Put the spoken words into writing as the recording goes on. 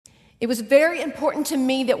It was very important to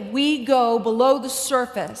me that we go below the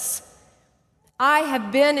surface. I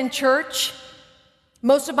have been in church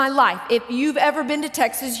most of my life. If you've ever been to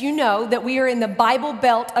Texas, you know that we are in the Bible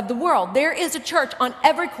Belt of the world. There is a church on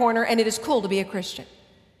every corner, and it is cool to be a Christian.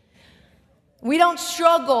 We don't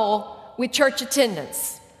struggle with church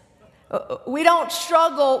attendance. We don't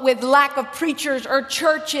struggle with lack of preachers or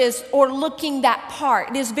churches or looking that part.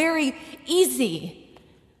 It is very easy.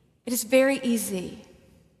 It is very easy.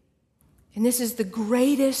 And this is the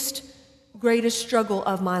greatest struggle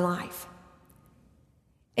of my life.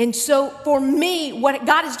 And so for me, what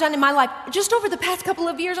God has done in my life just over the past couple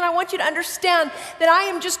of years, and I want you to understand that I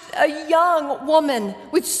am just a young woman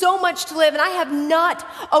with so much to live, and I have not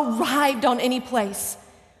arrived on any place.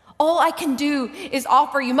 All I can do is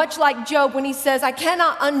offer you, much like Job when he says, I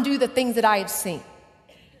cannot undo the things that I have seen.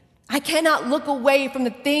 I cannot look away from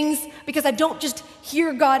the things because I don't just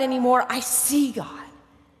hear God anymore, I see God.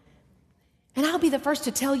 And I'll be the first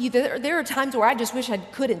to tell you that there are times where I just wish I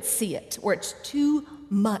couldn't see it, where it's too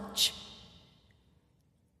much.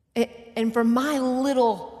 And for my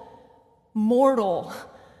little mortal,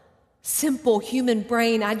 simple human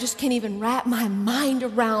brain, I just can't even wrap my mind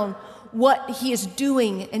around what he is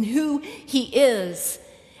doing and who he is.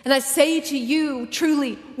 And I say to you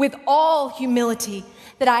truly with all humility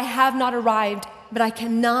that I have not arrived, but I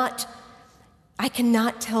cannot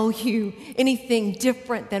tell you anything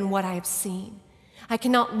different than what I have seen. I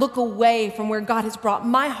cannot look away from where God has brought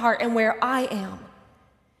my heart and where I am,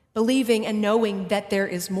 believing and knowing that there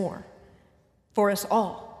is more for us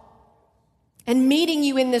all. And meeting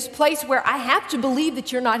you in this place where I have to believe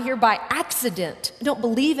that you're not here by accident. I don't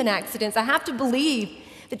believe in accidents. I have to believe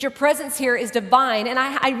that your presence here is divine. And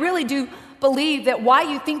I really do believe that why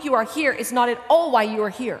you think you are here is not at all why you are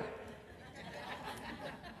here.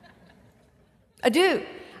 I do.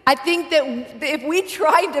 I think that if we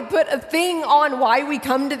tried to put a thing on why we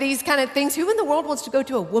come to these kind of things, who in the world wants to go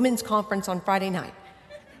to a women's conference on Friday night?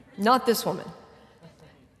 Not this woman.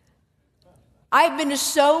 I've been to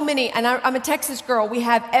so many, and I'm a Texas girl. We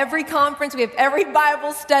have every conference, we have every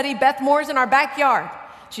Bible study. Beth Moore's in our backyard.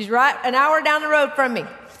 She's right an hour down the road from me.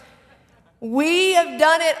 We have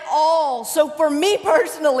done it all. So for me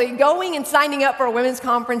personally, going and signing up for a women's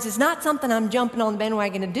conference is not something I'm jumping on the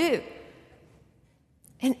bandwagon to do.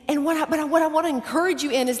 And what I want to encourage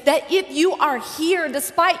you in is that if you are here,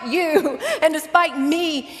 despite you and despite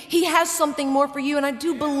me, he has something more for you, and I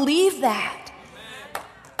do believe that.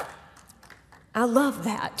 I love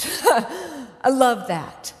that. I love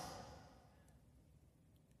that.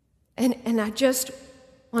 And I just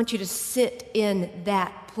want you to sit in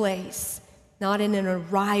that place, not in an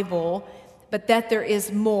arrival, but that there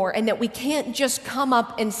is more, and that we can't just come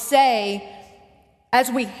up and say, as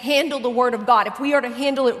we handle the Word of God, if we are to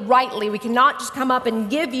handle it rightly, we cannot just come up and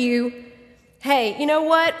give you, hey, you know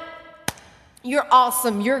what? You're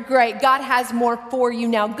awesome. You're great. God has more for you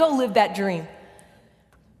now. Go live that dream.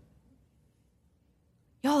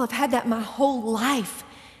 Y'all, I've had that my whole life,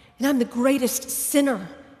 and I'm the greatest sinner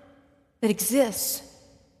that exists.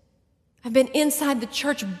 I've been inside the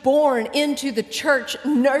church, born into the church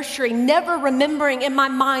nursery, never remembering in my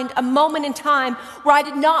mind a moment in time where I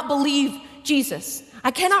did not believe Jesus. I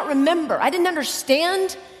cannot remember. I didn't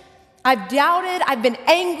understand. I've doubted. I've been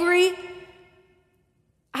angry.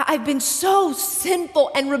 I've been so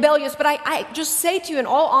sinful and rebellious, but I just say to you in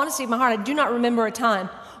all honesty of my heart, I do not remember a time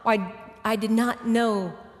where I did not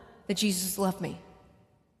know that Jesus loved me.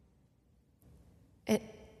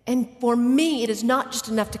 And for me, it is not just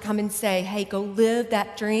enough to come and say, hey, go live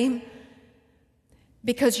that dream.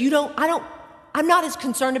 Because I'm not as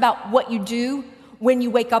concerned about what you do when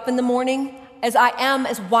you wake up in the morning as I am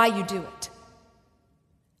as why you do it.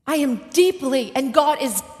 I am deeply, and God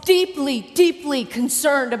is deeply, deeply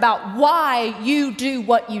concerned about why you do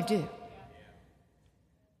what you do.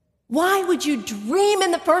 Why would you dream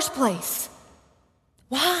in the first place?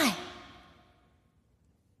 Why?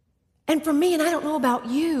 And for me, and I don't know about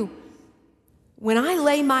you, when I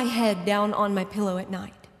lay my head down on my pillow at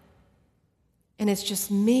night, and it's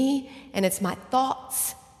just me, and it's my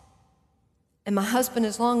thoughts, and my husband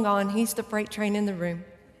is long gone, he's the freight train in the room.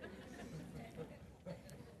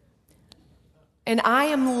 And I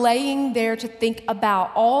am laying there to think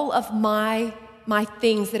about all of my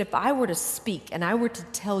things that if I were to speak and I were to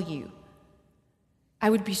tell you,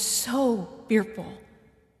 I would be so fearful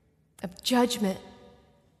of judgment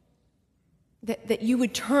that you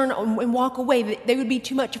would turn and walk away, that they would be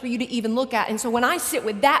too much for you to even look at. And so when I sit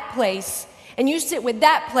with that place and you sit with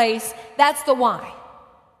that place, that's the why.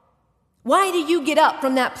 Why do you get up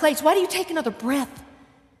from that place? Why do you take another breath?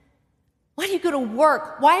 Why do you go to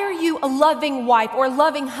work? Why are you a loving wife or a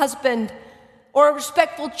loving husband or a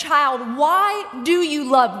respectful child? Why do you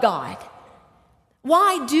love God?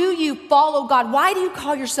 Why do you follow God? Why do you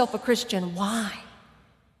call yourself a Christian? Why?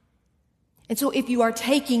 And so if you are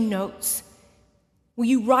taking notes, will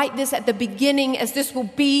you write this at the beginning, as this will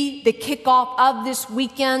be the kickoff of this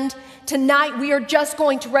weekend? Tonight, we are just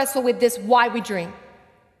going to wrestle with this: why we dream.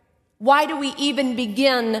 Why do we even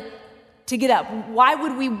begin to get up? Why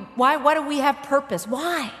do we have purpose?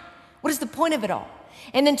 Why? What is the point of it all?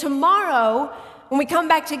 And then tomorrow, when we come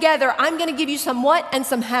back together, I'm going to give you some what and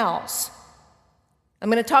some hows. I'm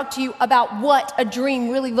going to talk to you about what a dream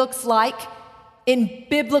really looks like in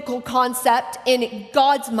biblical concept, in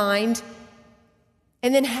God's mind,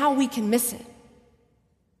 and then how we can miss it.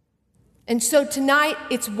 And so tonight,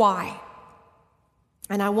 it's why.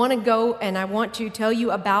 And I want to go and I want to tell you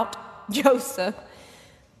about Joseph.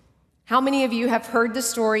 How many of you have heard the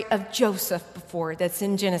story of Joseph before that's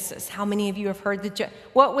in Genesis? How many of you have heard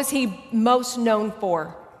what was he most known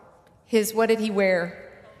for? What did he wear?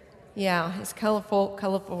 Yeah, his colorful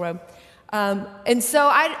robe. And so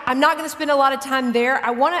I'm not going to spend a lot of time there.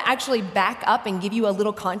 I want to actually back up and give you a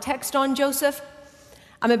little context on Joseph.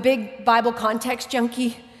 I'm a big Bible context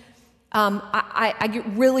junkie. I get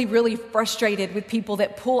really, really frustrated with people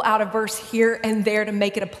that pull out a verse here and there to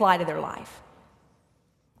make it apply to their life.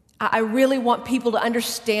 I really want people to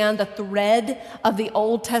understand the thread of the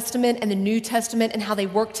Old Testament and the New Testament and how they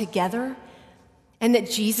work together, and that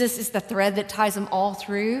Jesus is the thread that ties them all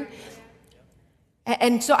through.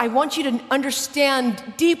 And so I want you to understand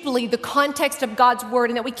deeply the context of God's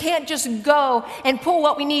word, and that we can't just go and pull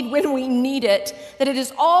what we need when we need it, that it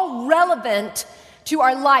is all relevant to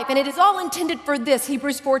our life, and it is all intended for this,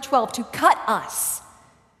 Hebrews 4:12, to cut us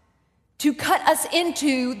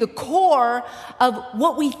into the core of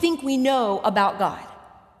what we think we know about God,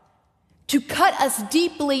 to cut us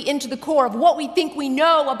deeply into the core of what we think we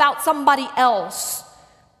know about somebody else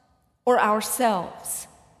or ourselves,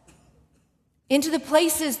 into the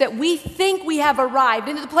places that we think we have arrived,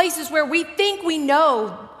 into the places where we think we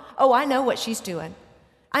know, oh, I know what she's doing.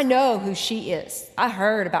 I know who she is. I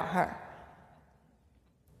heard about her.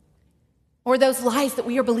 Or those lies that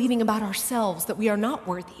we are believing about ourselves, that we are not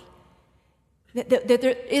worthy, that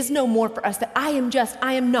there is no more for us, that I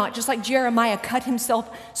am not, just like Jeremiah cut himself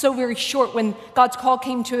so very short when God's call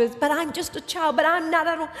came to us, but I'm just a child, but I'm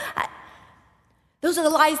not, those are the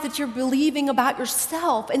lies that you're believing about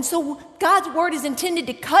yourself. And so God's word is intended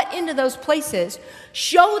to cut into those places,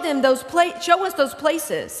 show us those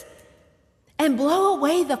places, and blow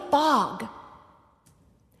away the fog.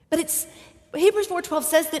 But Hebrews 4:12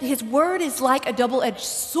 says that his word is like a double-edged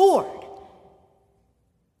sword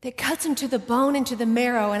that cuts into the bone, into the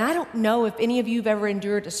marrow. And I don't know if any of you have ever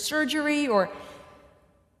endured a surgery or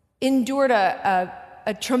endured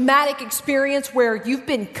a traumatic experience where you've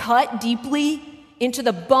been cut deeply into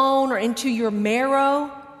the bone or into your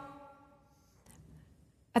marrow.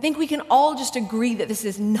 I think we can all just agree that this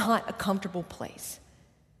is not a comfortable place.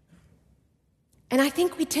 And I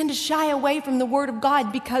think we tend to shy away from the word of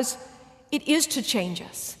God because it is to change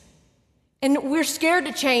us. And we're scared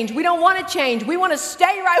to change. We don't want to change. We want to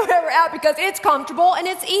stay right where we're at because it's comfortable and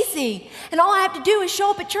it's easy. And all I have to do is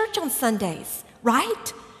show up at church on Sundays,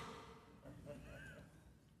 right?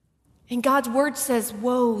 And God's word says,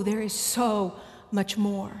 whoa, there is so much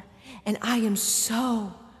more. And I am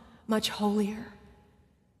so much holier.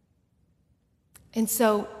 And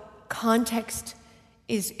so context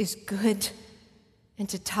is good, and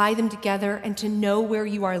to tie them together and to know where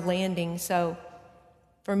you are landing. So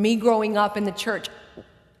for me growing up in the church,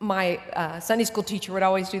 my Sunday school teacher would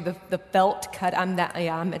always do the felt cut. I'm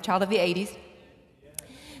a child of the 80s.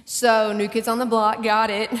 So New Kids on the Block, got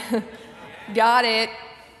it. Got it.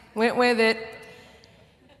 Went with it.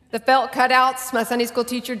 The felt cutouts, my Sunday school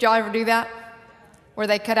teacher, did y'all ever do that? Where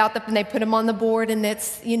they cut out and they put them on the board, and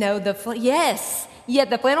it's,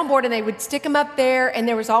 the flannel board, and they would stick them up there, and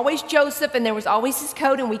there was always Joseph, and there was always his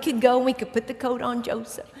coat, and we could go and we could put the coat on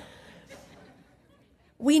Joseph.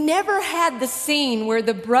 We never had the scene where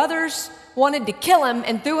the brothers wanted to kill him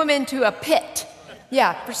and threw him into a pit.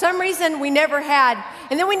 Yeah, for some reason we never had,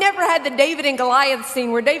 and then we never had the David and Goliath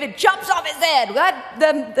scene where David jumps off his head.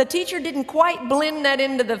 The teacher didn't quite blend that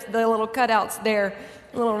into the little cutouts there,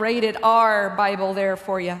 a little rated R Bible there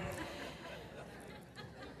for you.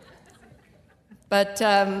 But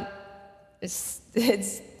it's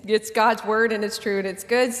God's word, and it's true, and it's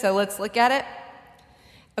good, so let's look at it.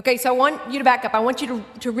 Okay, so I want you to back up. I want you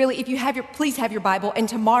to really, please have your Bible, and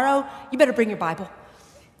tomorrow you better bring your Bible.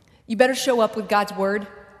 You better show up with God's word.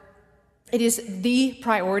 It is the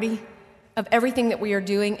priority of everything that we are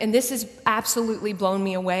doing, and this has absolutely blown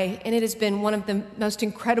me away, and it has been one of the most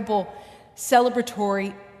incredible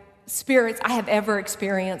celebratory spirits I have ever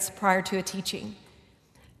experienced prior to a teaching.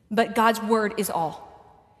 But God's word is all.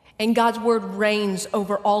 And God's word reigns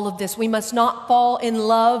over all of this. We must not fall in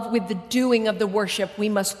love with the doing of the worship. We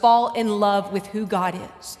must fall in love with who God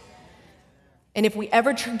is. And if we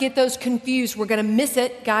ever get those confused, we're going to miss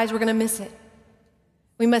it. Guys, we're going to miss it.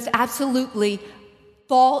 We must absolutely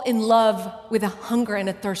fall in love with a hunger and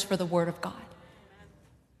a thirst for the word of God.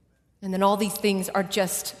 And then all these things are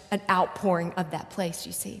just an outpouring of that place,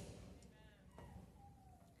 you see.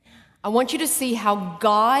 I want you to see how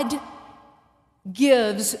God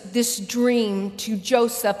gives this dream to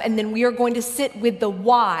Joseph, and then we are going to sit with the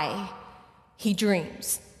why he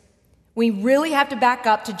dreams. We really have to back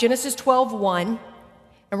up to Genesis 12:1,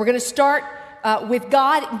 and we're going to start with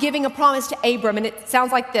God giving a promise to Abram, and it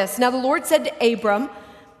sounds like this. Now the Lord said to Abram,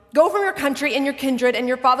 "Go from your country and your kindred and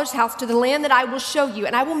your father's house to the land that I will show you,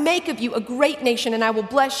 and I will make of you a great nation, and I will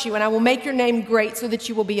bless you, and I will make your name great so that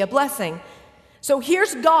you will be a blessing." So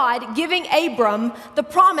here's God giving Abram the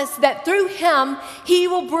promise that through him, he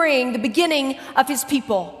will bring the beginning of his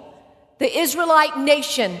people, the Israelite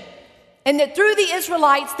nation, and that through the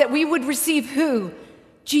Israelites that we would receive who?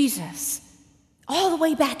 Jesus. All the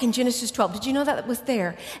way back in Genesis 12. Did you know that was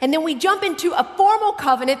there? And then we jump into a formal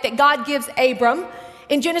covenant that God gives Abram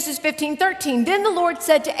in Genesis 15:13. Then the Lord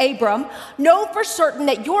said to Abram, "Know for certain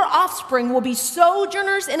that your offspring will be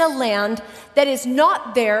sojourners in a land that is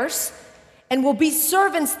not theirs, and will be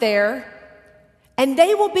servants there, and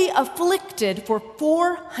they will be afflicted for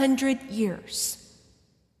 400 years.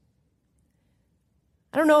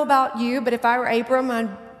 I don't know about you, but if I were Abram,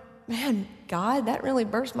 man, God, that really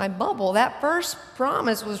burst my bubble. That first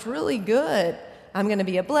promise was really good. I'm going to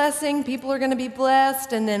be a blessing. People are going to be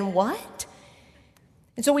blessed. And then what?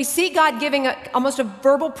 And so we see God giving almost a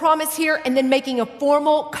verbal promise here and then making a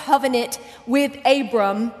formal covenant with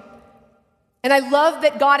Abram. And I love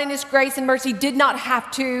that God in his grace and mercy did not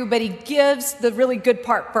have to, but he gives the really good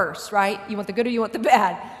part first, right? You want the good or you want the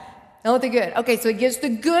bad? I want the good. Okay, so he gives the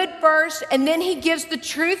good first, and then he gives the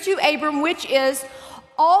truth to Abram, which is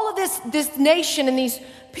all of this nation and these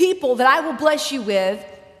people that I will bless you with,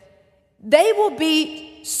 they will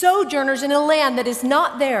be sojourners in a land that is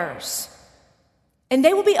not theirs, and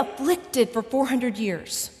they will be afflicted for 400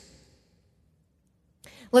 years.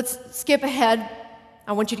 Let's skip ahead.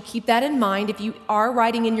 I want you to keep that in mind. If you are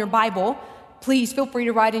writing in your Bible, please feel free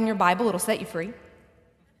to write in your Bible. It'll set you free.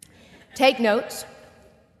 Take notes.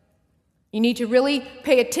 You need to really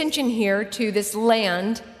pay attention here to this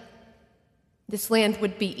land. This land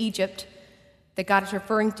would be Egypt that God is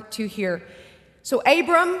referring to here. So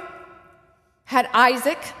Abram had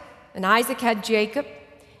Isaac, and Isaac had Jacob,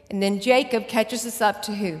 and then Jacob catches us up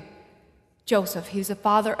to who? Joseph. He was the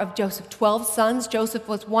father of Joseph. 12 sons. Joseph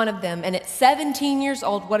was one of them. And at 17 years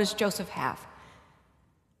old, what does Joseph have?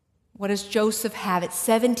 What does Joseph have? At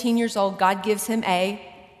 17 years old, God gives him a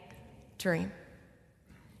dream.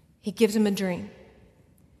 He gives him a dream.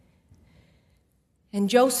 And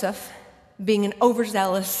Joseph, being an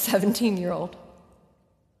overzealous 17-year-old,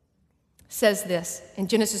 says this in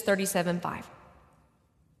Genesis 37:5.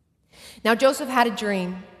 Now Joseph had a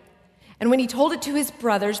dream, and when he told it to his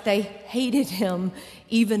brothers, they hated him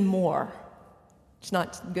even more. It's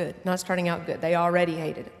not good, not starting out good. They already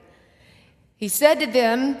hated it. He said to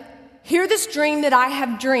them, "Hear this dream that I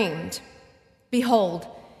have dreamed. Behold,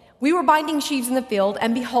 we were binding sheaves in the field,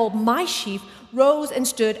 and behold, my sheaf rose and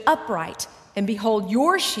stood upright. And behold,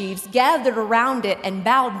 your sheaves gathered around it and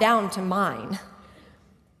bowed down to mine."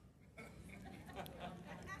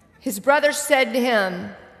 His brothers said to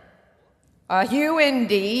him, "Are you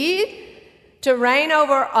indeed to reign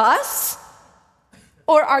over us?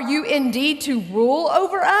 Or are you indeed to rule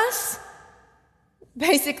over us?"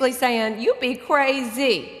 Basically saying, you be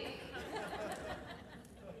crazy.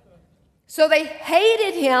 So they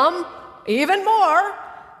hated him even more.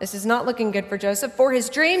 This is not looking good for Joseph, for his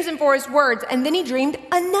dreams and for his words. And then he dreamed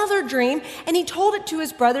another dream, and he told it to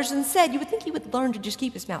his brothers and said, you would think he would learn to just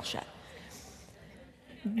keep his mouth shut.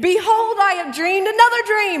 "Behold, I have dreamed another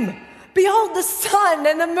dream. Behold, the sun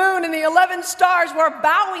and the moon and the 11 stars were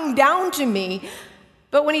bowing down to me."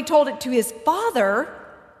 But when he told it to his father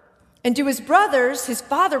and to his brothers, his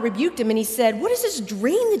father rebuked him, and he said, "What is this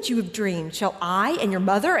dream that you have dreamed? Shall I and your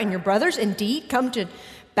mother and your brothers indeed come to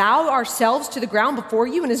bow ourselves to the ground before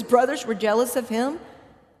you?" And his brothers were jealous of him.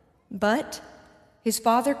 But his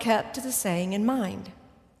father kept the saying in mind.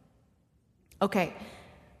 Okay,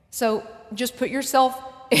 so just put yourself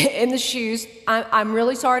in the shoes. I'm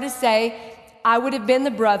really sorry to say, I would have been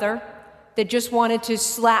the brother that just wanted to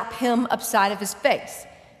slap him upside of his face.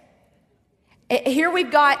 Here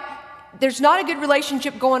we've got, there's not a good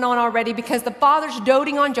relationship going on already because the father's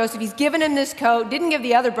doting on Joseph. He's given him this coat, didn't give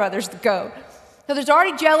the other brothers the coat. So there's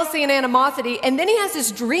already jealousy and animosity, and then he has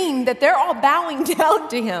this dream that they're all bowing down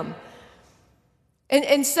to him. And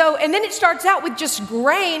then it starts out with just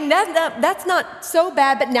grain. That's not so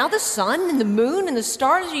bad, but now the sun and the moon and the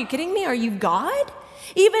stars, are you kidding me? Are you God?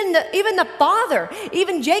 Even the father,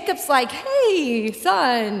 even Jacob's like, hey,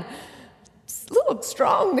 son, it's a little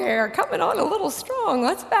strong there, coming on a little strong.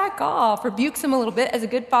 Let's back off. Rebukes him a little bit, as a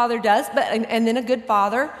good father does, and then a good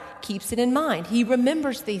father keeps it in mind. He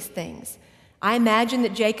remembers these things. I imagine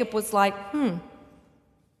that Jacob was like,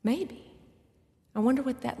 maybe. I wonder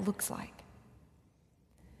what that looks like.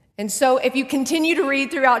 And so if you continue to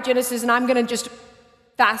read throughout Genesis, and I'm going to just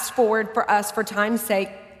fast forward for us for time's sake,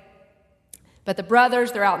 but the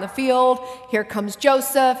brothers, they're out in the field. Here comes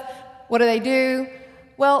Joseph. What do?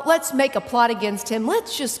 Well, let's make a plot against him.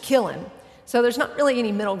 Let's just kill him. So there's not really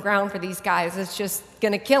any middle ground for these guys. It's just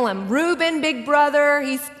going to kill him. Reuben, big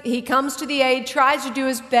brother, he comes to the aid, tries to do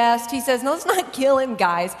his best. He says, no, let's not kill him,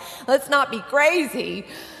 guys. Let's not be crazy.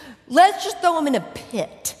 Let's just throw him in a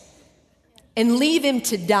pit and leave him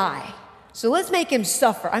to die. So let's make him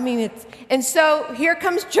suffer. And so here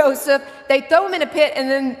comes Joseph. They throw him in a pit,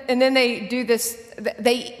 and then they do this.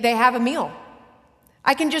 They have a meal.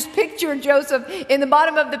 I can just picture Joseph in the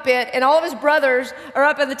bottom of the pit, and all of his brothers are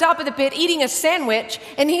up at the top of the pit eating a sandwich,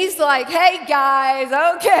 and he's like, hey guys,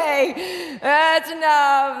 okay, that's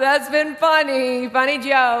enough. That's been funny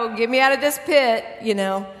joke. Get me out of this pit,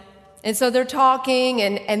 And so they're talking,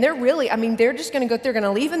 and they're really, they're just going to go, they're going to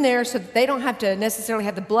leave him there so that they don't have to necessarily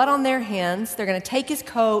have the blood on their hands. They're going to take his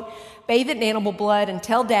coat, bathe it in animal blood, and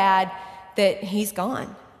tell Dad that he's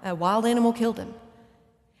gone. A wild animal killed him.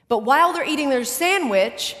 But while they're eating their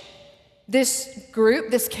sandwich, this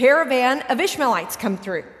caravan of Ishmaelites come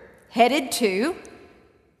through, headed to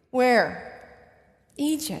where?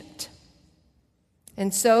 Egypt.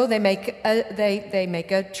 And so they make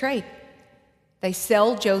a trade. They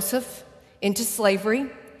sell Joseph into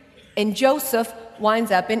slavery, and Joseph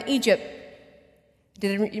winds up in Egypt.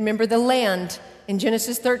 Did you remember the land in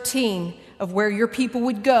Genesis 13 of where your people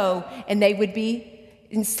would go, and they would be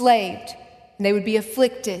enslaved, and they would be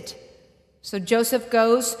afflicted? So Joseph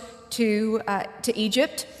goes to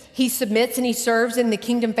Egypt. He submits and he serves in the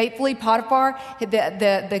kingdom faithfully. Potiphar,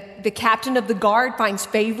 the captain of the guard, finds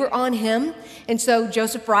favor on him, and so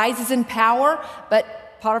Joseph rises in power, but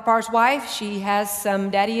Potiphar's wife, she has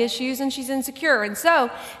some daddy issues and she's insecure. And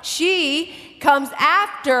so she comes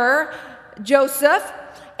after Joseph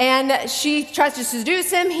and she tries to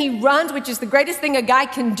seduce him. He runs, which is the greatest thing a guy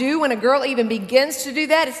can do when a girl even begins to do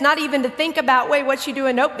that. It's not even to think about, wait, what's she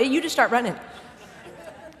doing? Nope, you just start running.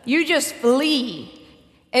 You just flee.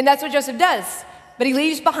 And that's what Joseph does. But he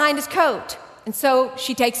leaves behind his coat. And so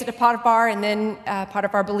she takes it to Potiphar, and then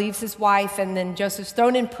Potiphar believes his wife, and then Joseph's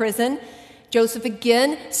thrown in prison. Joseph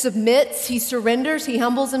again submits, he surrenders, he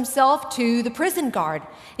humbles himself to the prison guard.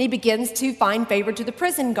 And he begins to find favor to the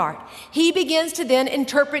prison guard. He begins to then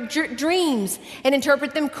interpret dreams and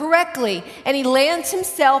interpret them correctly. And he lands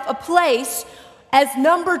himself a place as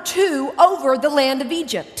number 2 over the land of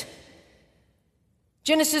Egypt.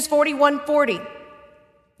 Genesis 41:40.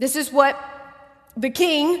 This is what the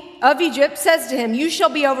king of Egypt says to him, you shall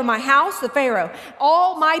be over my house, the Pharaoh.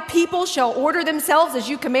 All my people shall order themselves as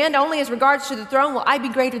you command, only as regards to the throne will I be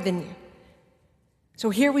greater than you. So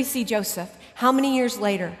here we see Joseph. How many years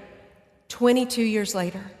later? 22 years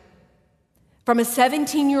later. From a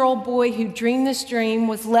 17-year-old boy who dreamed this dream,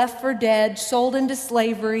 was left for dead, sold into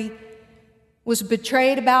slavery, was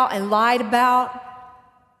betrayed about and lied about,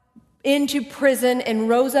 into prison, and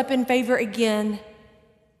rose up in favor again.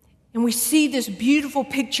 And we see this beautiful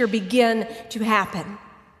picture begin to happen.